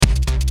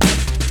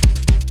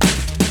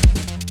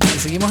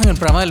Seguimos en el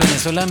programa del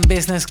Venezuelan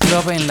Business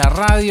Club en la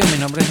radio. Mi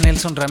nombre es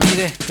Nelson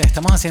Ramírez.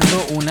 Estamos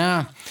haciendo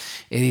una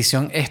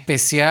edición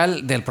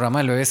especial del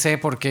programa del BBC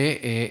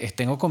porque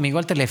tengo conmigo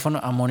al teléfono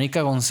a Mónica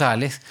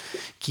González,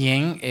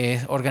 quien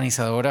es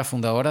organizadora,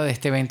 fundadora de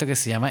este evento que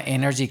se llama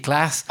Energy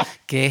Class,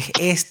 que es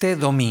este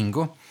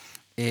domingo,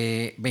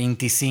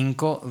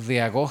 25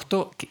 de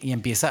agosto, y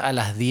empieza a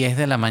las 10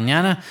 de la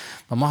mañana.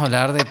 Vamos a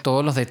hablar de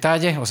todos los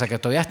detalles, o sea que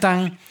todavía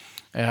están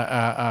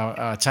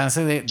a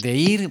chance de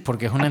ir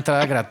porque es una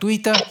entrada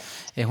gratuita,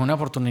 es una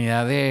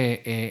oportunidad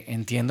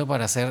entiendo,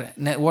 para hacer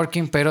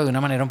networking, pero de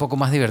una manera un poco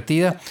más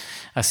divertida.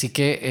 Así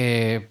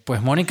que,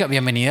 pues Mónica,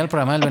 bienvenida al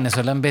programa del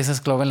Venezuelan Business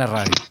Club en la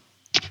radio.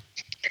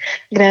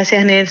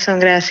 Gracias,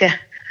 Nelson, gracias.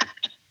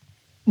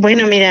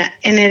 Bueno, mira,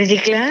 Energy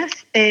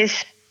Class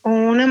es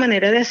una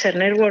manera de hacer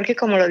networking,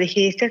 como lo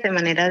dijiste, de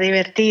manera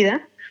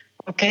divertida,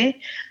 ¿ok?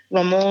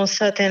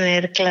 Vamos a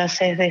tener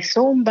clases de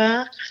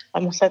zumba,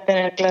 vamos a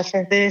tener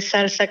clases de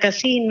salsa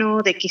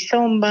casino, de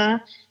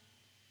kizomba,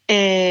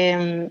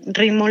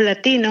 ritmos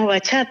latinos,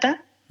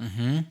 bachata,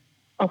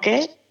 ¿ok?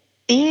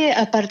 Y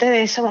aparte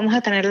de eso vamos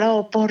a tener la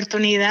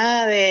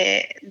oportunidad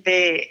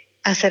de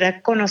hacer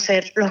a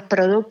conocer los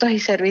productos y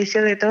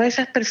servicios de todas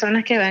esas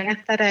personas que van a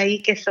estar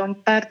ahí, que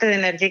son parte de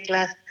Energy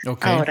Class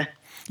ahora.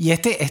 ¿Y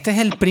este es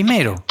el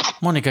primero,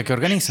 Mónica, que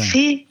organizan?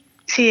 Sí,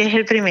 es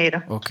el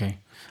primero. Ok.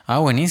 Ah,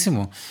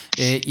 buenísimo.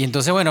 Y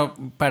entonces, bueno,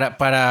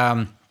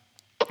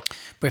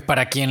 pues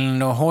para quien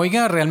nos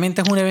oiga,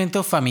 realmente es un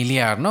evento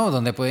familiar, ¿no?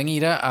 Donde pueden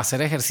ir a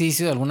hacer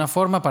ejercicio de alguna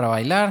forma para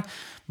bailar,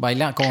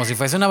 como si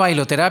fuese una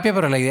bailoterapia,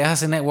 pero la idea es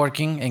hacer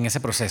networking en ese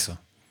proceso.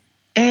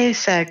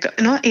 Exacto,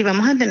 ¿no? Y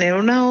vamos a tener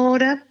una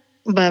hora,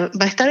 va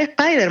a estar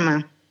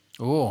Spider-Man.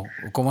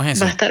 ¿Cómo es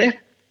eso?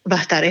 Va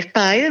a estar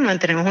Spider-Man,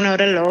 tenemos una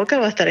hora loca,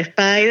 va a estar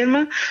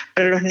Spider-Man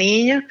para los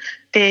niños.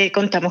 Te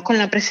contamos con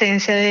la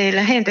presencia de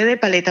la gente de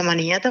Paleta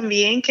Manía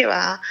también, que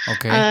va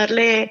a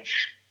darle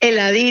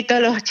heladito a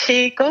los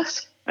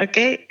chicos, ¿ok?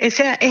 O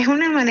sea, es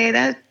una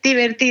manera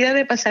divertida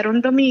de pasar un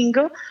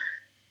domingo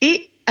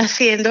y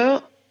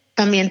haciendo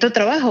también tu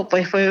trabajo,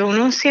 pues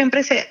uno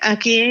siempre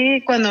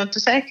aquí, cuando tú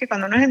sabes que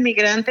cuando uno es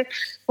inmigrante,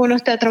 uno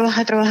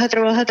trabaja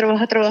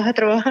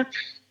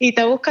y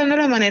está buscando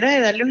la manera de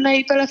darle un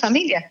ladito a la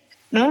familia,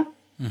 ¿no?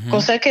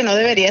 Cosa que no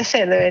debería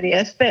ser,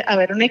 debería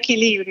haber un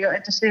equilibrio.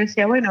 Entonces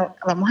decía, bueno,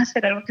 vamos a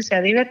hacer algo que sea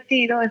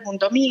divertido, es un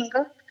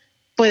domingo,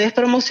 puedes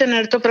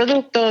promocionar tu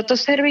producto o tu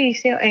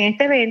servicio en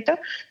este evento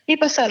y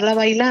pasarla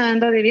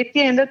bailando,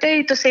 divirtiéndote,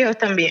 y tus hijos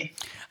también.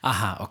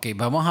 Ajá, ok,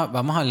 vamos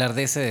a hablar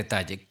de ese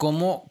detalle.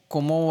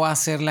 ¿Cómo va a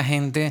hacer la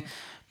gente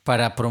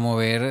para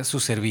promover su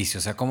servicio?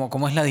 O sea,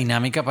 ¿cómo es la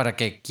dinámica para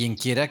que quien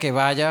quiera que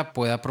vaya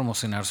pueda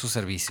promocionar su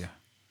servicio?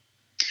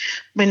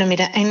 Bueno,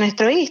 mira, en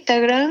nuestro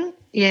Instagram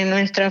y en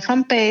nuestra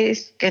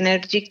fanpage,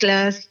 Energy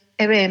Class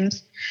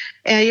Events,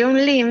 hay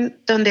un link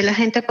donde la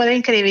gente puede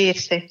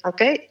inscribirse,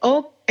 ¿ok?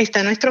 O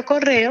está nuestro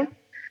correo,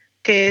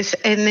 que es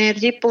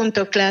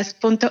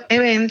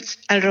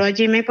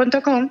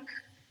energy.class.events@gmail.com,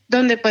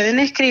 donde pueden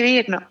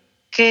escribirnos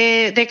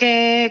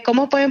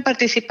cómo pueden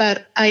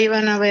participar. Ahí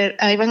van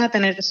a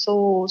tener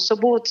su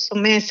booth, su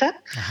mesa,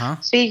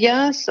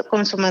 sillas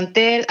con su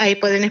mantel. Ahí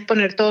pueden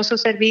exponer todos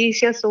sus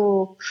servicios,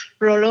 su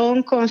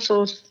rolón con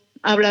sus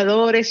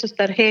habladores, sus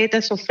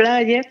tarjetas, sus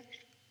flyers,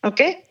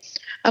 ¿ok?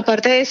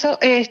 Aparte de eso,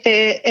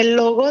 el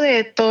logo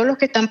de todos los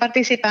que están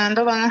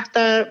participando va a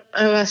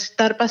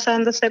estar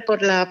pasándose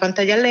por la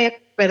pantalla LED,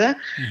 ¿verdad?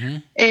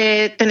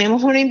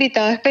 Tenemos un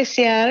invitado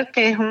especial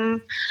que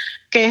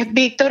es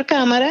Víctor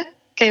Cámara,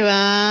 que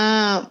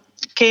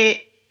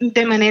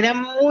de manera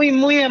muy,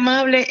 muy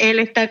amable, él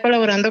está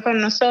colaborando con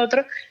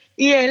nosotros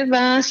y él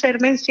va a hacer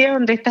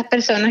mención de estas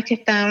personas que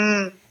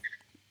están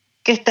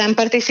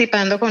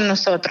participando con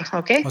nosotros,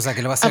 ¿ok? O sea,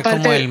 que lo va a hacer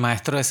como el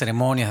maestro de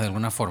ceremonias de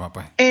alguna forma,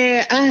 pues.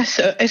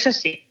 Eso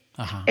sí.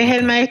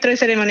 El maestro de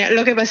ceremonias.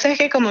 Lo que pasa es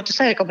que, como tú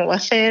sabes, como va a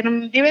ser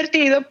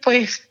divertido,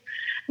 pues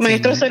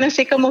maestro suena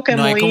así como que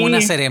no muy... hay como una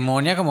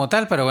ceremonia como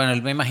tal, pero bueno,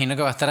 él me imagino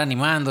que va a estar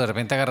animando, de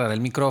repente agarrará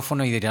el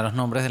micrófono y diría los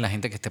nombres de la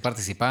gente que esté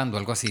participando,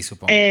 algo así,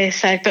 supongo.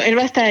 Exacto, él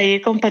va a estar ahí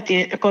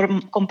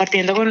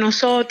compartiendo con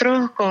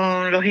nosotros,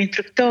 con los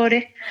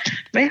instructores,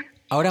 ¿ves?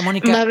 Ahora,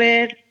 Mónica, va a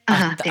haber...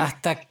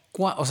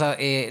 o sea,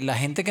 la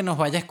gente que nos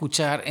vaya a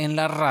escuchar en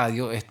la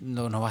radio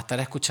nos va a estar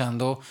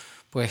escuchando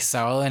pues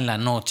sábado en la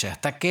noche.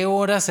 ¿Hasta qué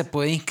hora se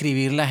puede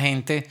inscribir la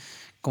gente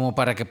como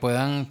para que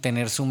puedan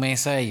tener su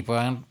mesa y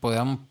puedan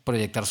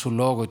proyectar su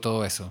logo y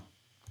todo eso?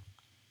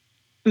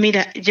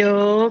 Mira,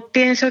 yo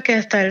pienso que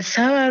hasta el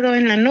sábado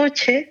en la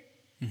noche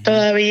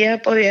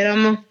todavía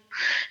pudiéramos...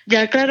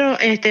 Ya claro,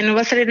 no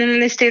va a salir en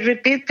el Stay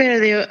Repeat,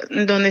 pero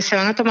donde se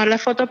van a tomar la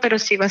foto, pero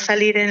sí va a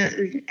salir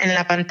en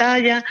la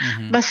pantalla,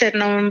 va a ser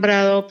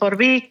nombrado por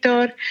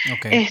Víctor,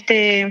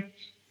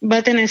 va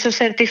a tener su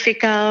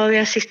certificado de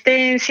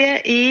asistencia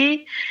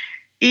y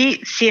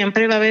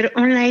siempre va a haber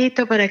un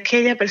ladito para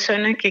aquella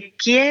persona que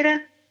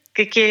quiera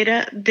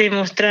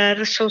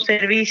demostrar su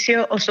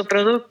servicio o su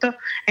producto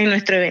en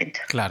nuestro evento.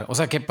 Claro, o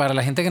sea que para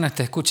la gente que nos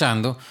esté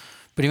escuchando,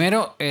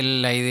 Primero,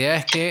 la idea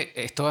es que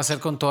esto va a ser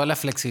con toda la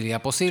flexibilidad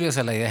posible, o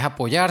sea, la idea es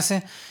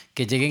apoyarse,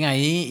 que lleguen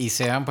ahí y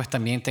sean, pues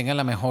también tengan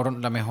la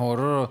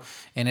mejor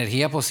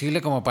energía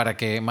posible como para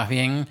que más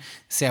bien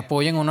se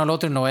apoyen uno al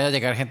otro y no vaya a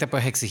llegar gente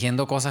pues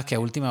exigiendo cosas que a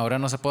última hora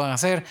no se puedan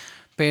hacer,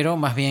 pero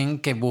más bien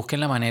que busquen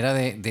la manera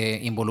de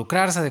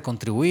involucrarse, de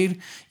contribuir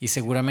y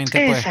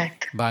seguramente pues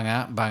Exacto. van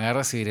a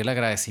recibir el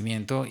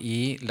agradecimiento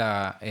y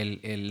la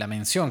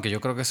mención, que yo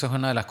creo que eso es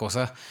una de las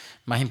cosas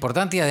más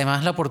importantes y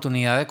además la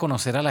oportunidad de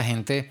conocer a la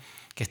gente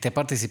que esté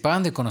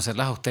participando y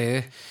conocerlas a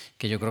ustedes,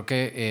 que yo creo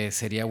que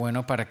sería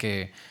bueno para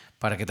que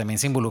también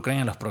se involucren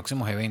en los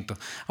próximos eventos.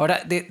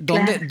 Ahora, Claro.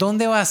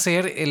 ¿dónde va a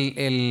ser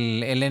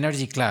el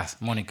Energy Class,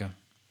 Mónica?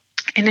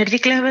 Energy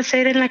Class va a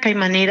ser en la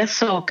Caimanera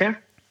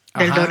Soccer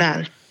del Ajá.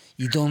 Doral.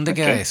 ¿Y dónde ¿Ok?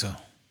 queda eso?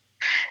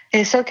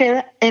 Eso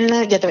queda en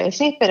la, ya te voy a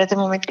decir, espérate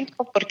un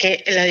momentico,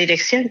 porque la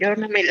dirección yo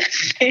no me la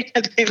sé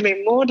de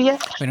memoria.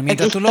 Bueno, Aquí está.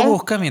 mientras tú lo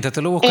buscas, En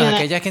la,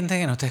 aquella gente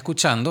que nos está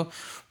escuchando,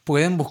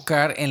 pueden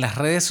buscar en las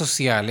redes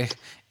sociales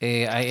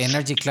hay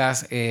Energy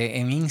Class.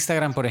 En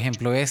Instagram, por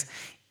ejemplo, es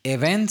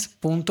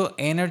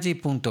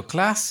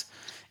events.energy.class.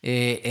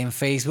 En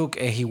Facebook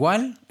es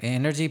igual,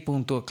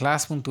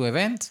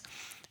 energy.class.events.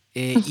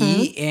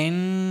 Ujú.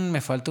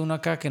 Me falta uno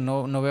acá que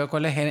no veo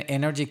cuál es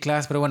Energy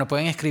Class, pero bueno,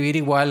 pueden escribir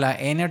igual a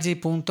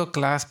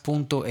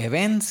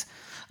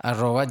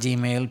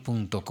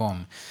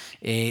energy.class.events@gmail.com.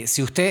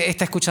 Si usted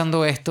está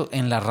escuchando esto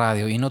en la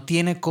radio y no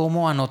tiene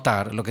cómo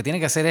anotar, lo que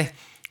tiene que hacer es,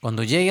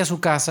 cuando llegue a su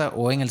casa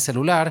o en el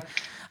celular,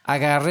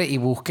 agarre y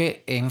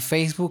busque en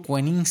Facebook o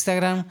en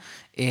Instagram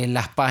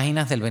las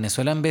páginas del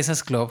Venezuelan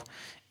Business Club,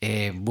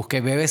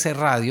 busque BBC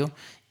Radio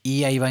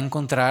y ahí va a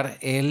encontrar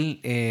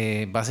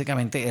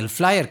básicamente el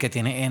flyer que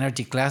tiene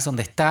Energy Class,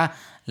 donde está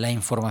la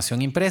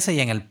información impresa, y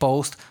en el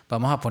post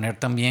vamos a poner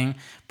también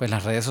pues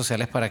las redes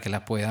sociales para que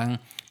las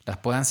puedan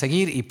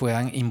seguir y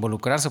puedan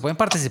involucrarse, pueden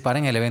participar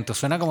en el evento.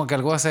 Suena como que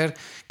algo va a ser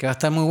que va a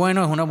estar muy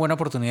bueno, es una buena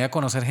oportunidad de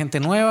conocer gente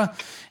nueva,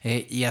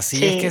 y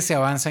así es que Sí, se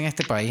avanza en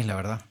este país, la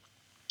verdad.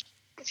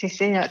 sí,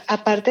 señor.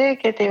 Aparte de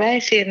que te iba a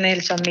decir,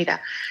 Nelson,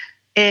 mira,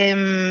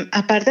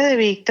 aparte de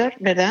Víctor,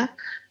 ¿verdad?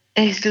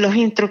 Los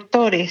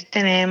instructores,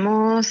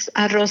 tenemos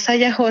a Rosa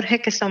y a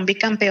Jorge, que son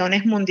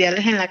bicampeones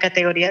mundiales en la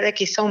categoría de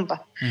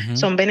Kizomba. Ujú.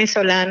 Son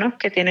venezolanos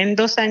que tienen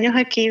 2 años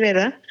aquí,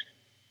 ¿verdad?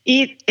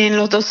 Y en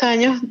los 2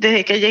 años,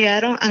 desde que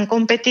llegaron, han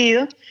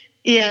competido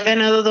y han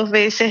ganado 2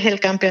 veces el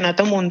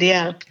campeonato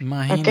mundial. ¿Ok?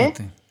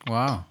 Imagínate,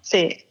 wow.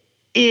 Sí.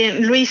 Y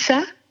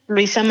Luisa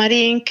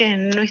Marín, que es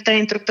nuestra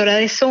instructora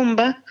de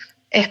Zumba,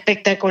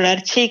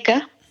 espectacular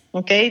chica,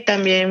 ¿ok?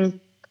 También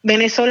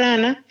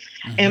venezolana,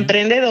 Ujú.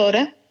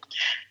 emprendedora.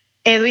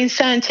 Edwin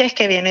Sánchez,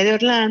 que viene de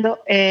Orlando,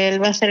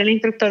 él va a ser el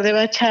instructor de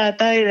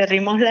bachata y de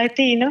ritmos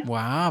latinos.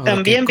 Wow, pero qué,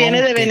 También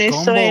viene de qué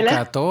Venezuela.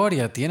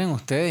 convocatoria tienen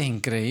ustedes,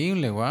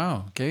 increíble,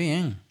 wow, qué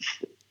bien.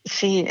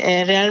 Sí,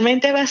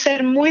 realmente va a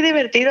ser muy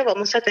divertido.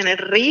 Vamos a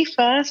tener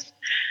rifas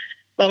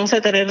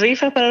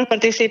para los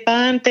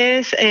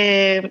participantes.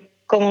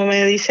 Como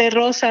me dice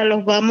Rosa,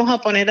 los vamos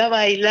a poner a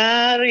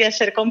bailar y a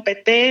hacer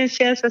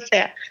competencias. O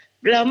sea,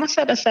 la vamos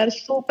a pasar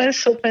súper,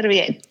 súper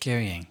bien. Qué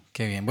bien,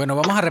 qué bien. Bueno,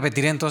 vamos a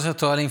repetir entonces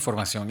toda la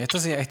información.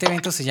 Este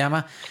evento se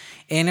llama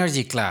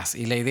Energy Class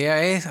y la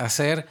idea es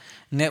hacer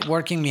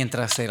networking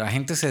mientras la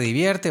gente se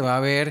divierte. Va a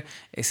haber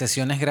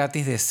sesiones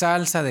gratis de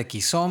salsa, de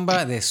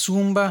kizomba, de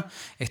zumba.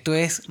 Esto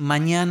es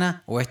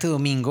mañana o este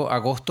domingo,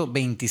 agosto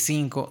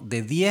 25,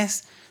 de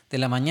 10 de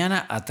la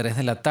mañana a 3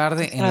 de la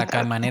tarde en la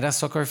Caimanera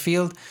Soccer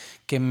Field,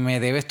 que me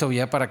debes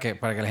todavía para que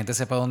la gente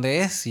sepa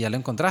dónde es, si ya lo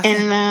encontraste.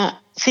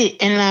 Sí,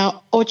 en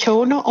la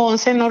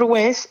 8111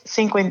 Northwest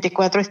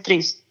 54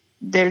 Street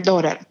del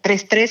Doral.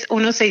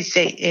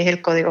 33166 es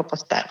el código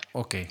postal.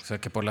 Ok, o sea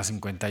que por la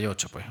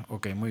 58, pues.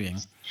 Ok, muy bien.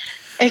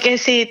 Es que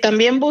si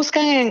también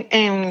buscan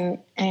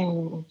en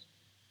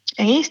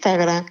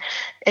Instagram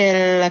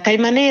la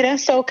Caimanera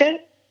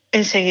Soccer,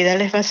 enseguida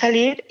les va a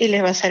salir y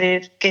les va a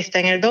salir que está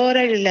en el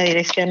Doral y la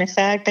dirección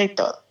exacta y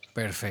todo.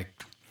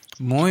 Perfecto.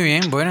 Muy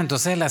bien, bueno,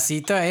 entonces la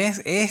cita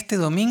es este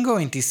domingo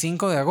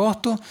 25 de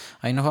agosto.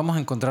 Ahí nos vamos a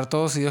encontrar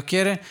todos, si Dios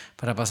quiere,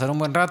 para pasar un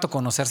buen rato,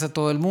 conocerse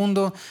todo el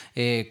mundo.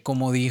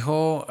 Como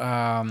dijo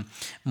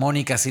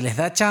Mónica, si les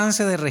da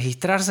chance de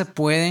registrarse,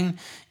 pueden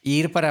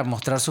ir para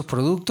mostrar sus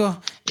productos.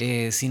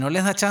 Si no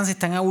les da chance,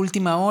 están a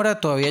última hora,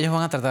 todavía ellos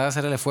van a tratar de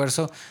hacer el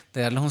esfuerzo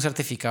de darles un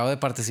certificado de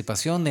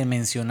participación, de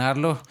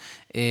mencionarlos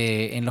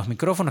en los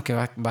micrófonos, que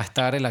va a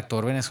estar el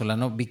actor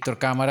venezolano Víctor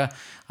Cámara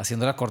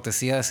haciendo la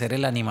cortesía de ser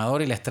el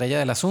animador y la estrella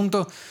del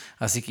asunto.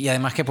 Así que, y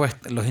además que pues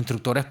los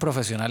instructores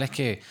profesionales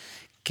que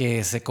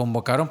se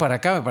convocaron para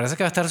acá, me parece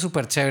que va a estar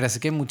súper chévere. Así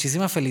que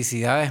muchísimas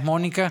felicidades,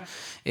 Mónica.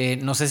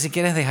 No sé si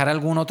quieres dejar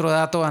algún otro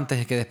dato antes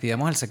de que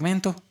despidamos el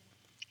segmento.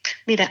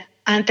 Mira,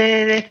 antes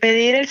de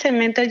despedir el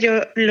segmento,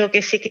 yo lo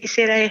que sí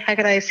quisiera es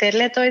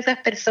agradecerle a todas esas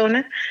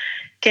personas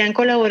que han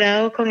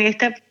colaborado con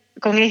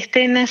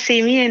este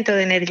nacimiento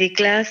de Energy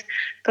Class,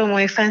 como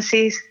es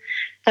Francis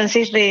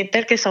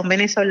Ripper, que son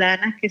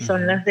venezolanas, que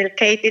son Ujú. las del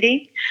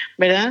catering,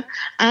 ¿verdad?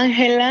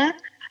 Ángela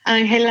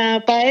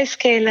Páez,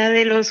 que es la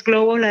de los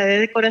globos, la de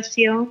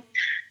decoración,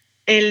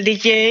 el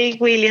DJ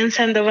William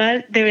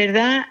Sandoval. De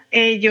verdad,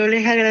 yo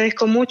les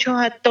agradezco mucho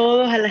a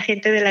todos, a la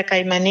gente de La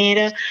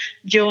Caimanera,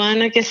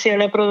 Joana, que ha sido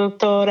la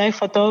productora y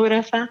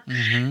fotógrafa,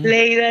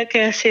 Leida,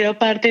 que ha sido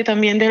parte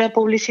también de la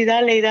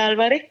publicidad, Leida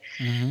Álvarez.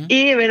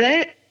 Y de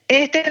verdad,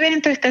 este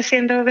evento está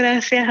siendo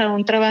gracias a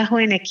un trabajo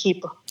en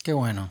equipo. Qué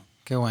bueno.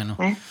 Qué bueno.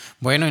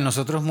 Bueno, y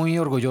nosotros muy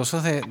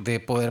orgullosos de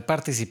poder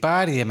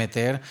participar y de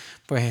meter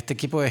pues este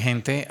equipo de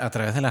gente a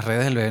través de las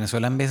redes del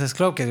Venezuelan Business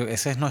Club, que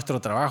ese es nuestro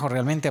trabajo,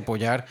 realmente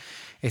apoyar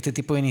este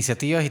tipo de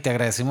iniciativas, y te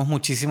agradecemos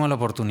muchísimo la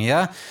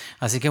oportunidad.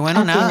 Así que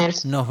bueno, nada,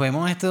 nos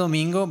vemos este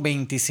domingo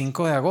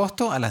 25 de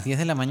agosto a las 10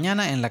 de la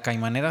mañana en la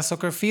Caimanera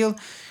Soccer Field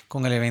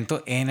con el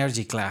evento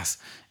Energy Class.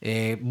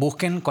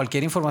 Busquen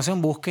cualquier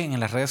información, busquen en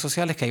las redes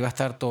sociales, que ahí va a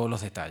estar todos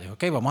los detalles.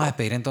 ¿Ok? Vamos a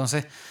despedir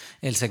entonces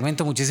el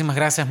segmento. Muchísimas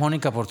gracias,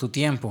 Mónica, por tu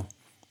tiempo.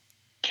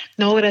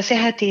 No,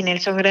 gracias a ti,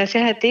 Nelson.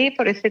 Gracias a ti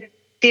por ese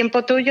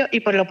tiempo tuyo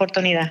y por la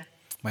oportunidad.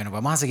 Bueno,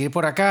 vamos a seguir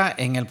por acá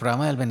en el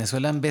programa del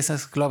Venezuelan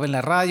Business Club en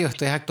la radio.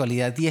 Esto es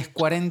Actualidad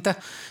 1040.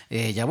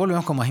 Ya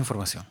volvemos con más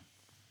información.